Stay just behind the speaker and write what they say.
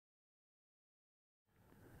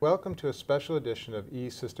Welcome to a special edition of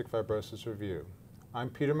Cystic Fibrosis Review. I'm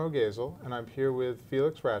Peter Mogayzel, and I'm here with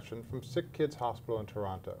Felix Ratjen from Sick Kids Hospital in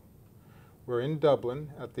Toronto. We're in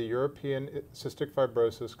Dublin at the European Cystic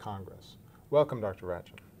Fibrosis Congress. Welcome, Dr.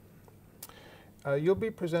 Ratjen. You'll be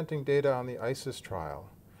presenting data on the ICIS trial.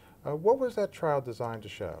 What was that trial designed to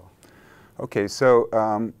show? Okay,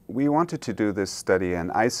 so we wanted to do this study, and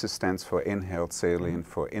ICIS stands for Inhaled Saline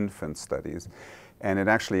for infant studies. And it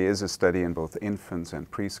actually is a study in both infants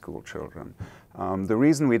and preschool children. The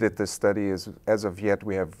reason we did this study is, as of yet,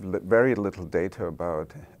 we have very little data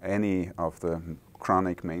about any of the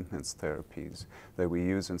chronic maintenance therapies that we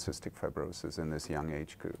use in cystic fibrosis in this young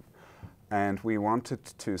age group. And we wanted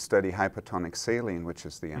to study hypertonic saline, which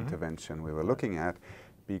is the intervention we were looking at,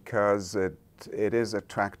 because it is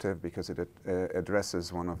attractive, because it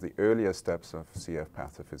addresses one of the earlier steps of CF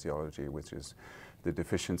pathophysiology, which is the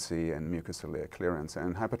deficiency in mucociliary clearance.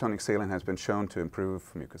 And hypertonic saline has been shown to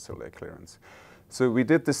improve mucociliary clearance. So we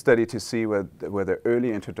did this study to see whether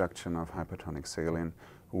early introduction of hypertonic saline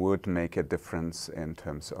would make a difference in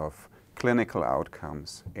terms of clinical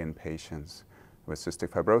outcomes in patients with cystic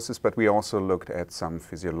fibrosis, but we also looked at some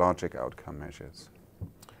physiologic outcome measures.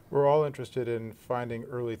 We're all interested in finding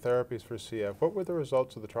early therapies for CF. What were the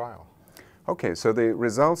results of the trial? Okay, so the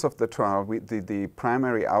results of the trial, the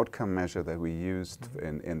primary outcome measure that we used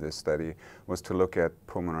in this study was to look at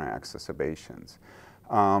pulmonary exacerbations.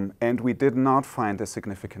 And we did not find a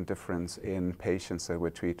significant difference in patients that were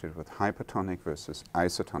treated with hypertonic versus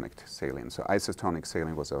isotonic saline. So isotonic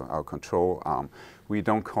saline was our control arm. We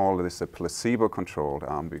don't call this a placebo-controlled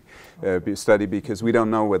study because we don't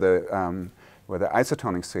know whether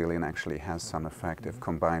isotonic saline actually has some effect if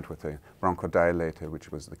combined with a bronchodilator, which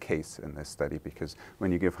was the case in this study, because when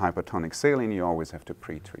you give hypertonic saline, you always have to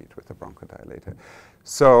pre-treat with a bronchodilator.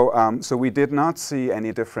 So we did not see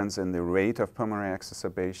any difference in the rate of pulmonary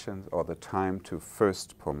exacerbations or the time to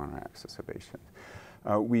first pulmonary exacerbation.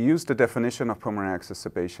 We used a definition of pulmonary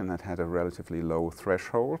exacerbation that had a relatively low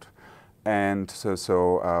threshold. And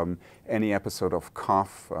so any episode of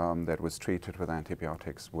cough that was treated with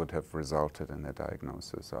antibiotics would have resulted in the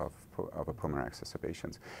diagnosis of a pulmonary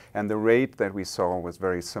exacerbations. And the rate that we saw was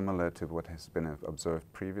very similar to what has been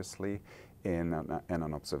observed previously in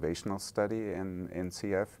an observational study in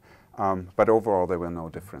CF. But overall, there were no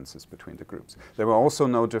differences between the groups. There were also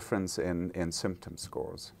no difference in symptom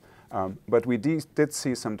scores. But we did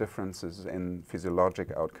see some differences in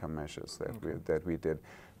physiologic outcome measures that we did.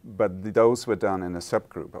 But those were done in a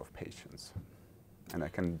subgroup of patients. And I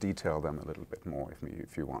can detail them a little bit more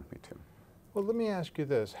if you want me to. Well, let me ask you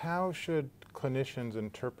this. How should clinicians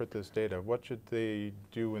interpret this data? What should they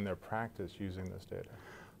do in their practice using this data?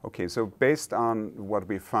 Okay, so based on what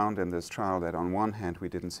we found in this trial, that on one hand we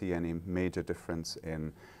didn't see any major difference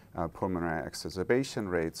in pulmonary exacerbation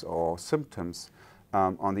rates or symptoms.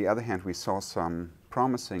 On the other hand, we saw some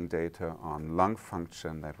promising data on lung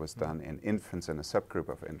function that was done in infants, in a subgroup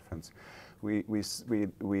of infants. We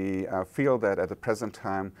feel that at the present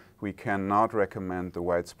time we cannot recommend the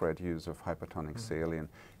widespread use of hypertonic saline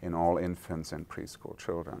in all infants and preschool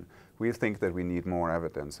children. We think that we need more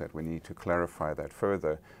evidence, that we need to clarify that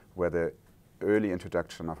further, whether early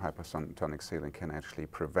introduction of hypertonic saline can actually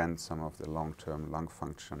prevent some of the long-term lung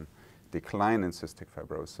function decline in cystic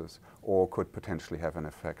fibrosis, or could potentially have an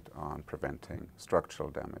effect on preventing structural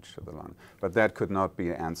damage to the lung. But that could not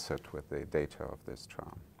be answered with the data of this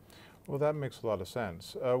trial. Well, that makes a lot of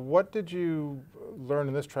sense. What did you learn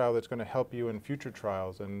in this trial that's going to help you in future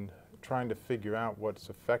trials and trying to figure out what's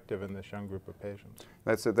effective in this young group of patients?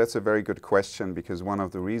 That's a very good question, because one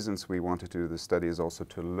of the reasons we wanted to do this study is also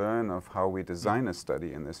to learn of how we design a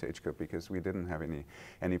study in this age group, because we didn't have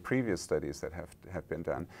any previous studies that have been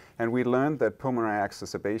done. And we learned that pulmonary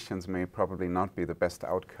exacerbations may probably not be the best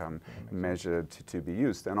outcome measure to be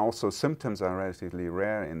used. And also symptoms are relatively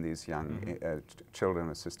rare in these young children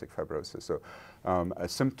with cystic fibrosis. So a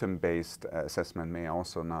symptom-based assessment may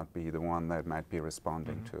also not be the one that might be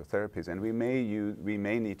responding to therapies. And we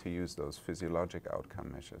may need to use those physiologic outcome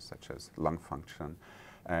measures, such as lung function,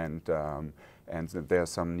 and there are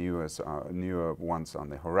some newer ones on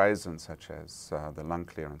the horizon, such as the lung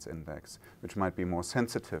clearance index, which might be more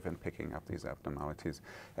sensitive in picking up these abnormalities,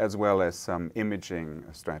 as well as some imaging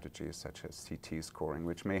strategies, such as CT scoring,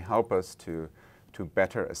 which may help us to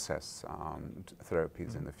better assess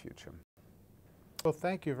therapies in the future. Well,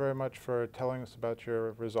 thank you very much for telling us about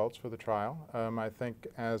your results for the trial. I think,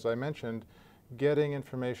 as I mentioned, getting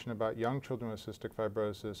information about young children with cystic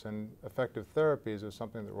fibrosis and effective therapies is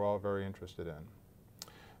something that we're all very interested in.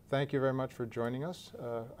 Thank you very much for joining us.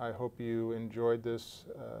 I hope you enjoyed this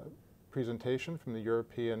presentation from the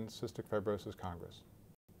European Cystic Fibrosis Congress.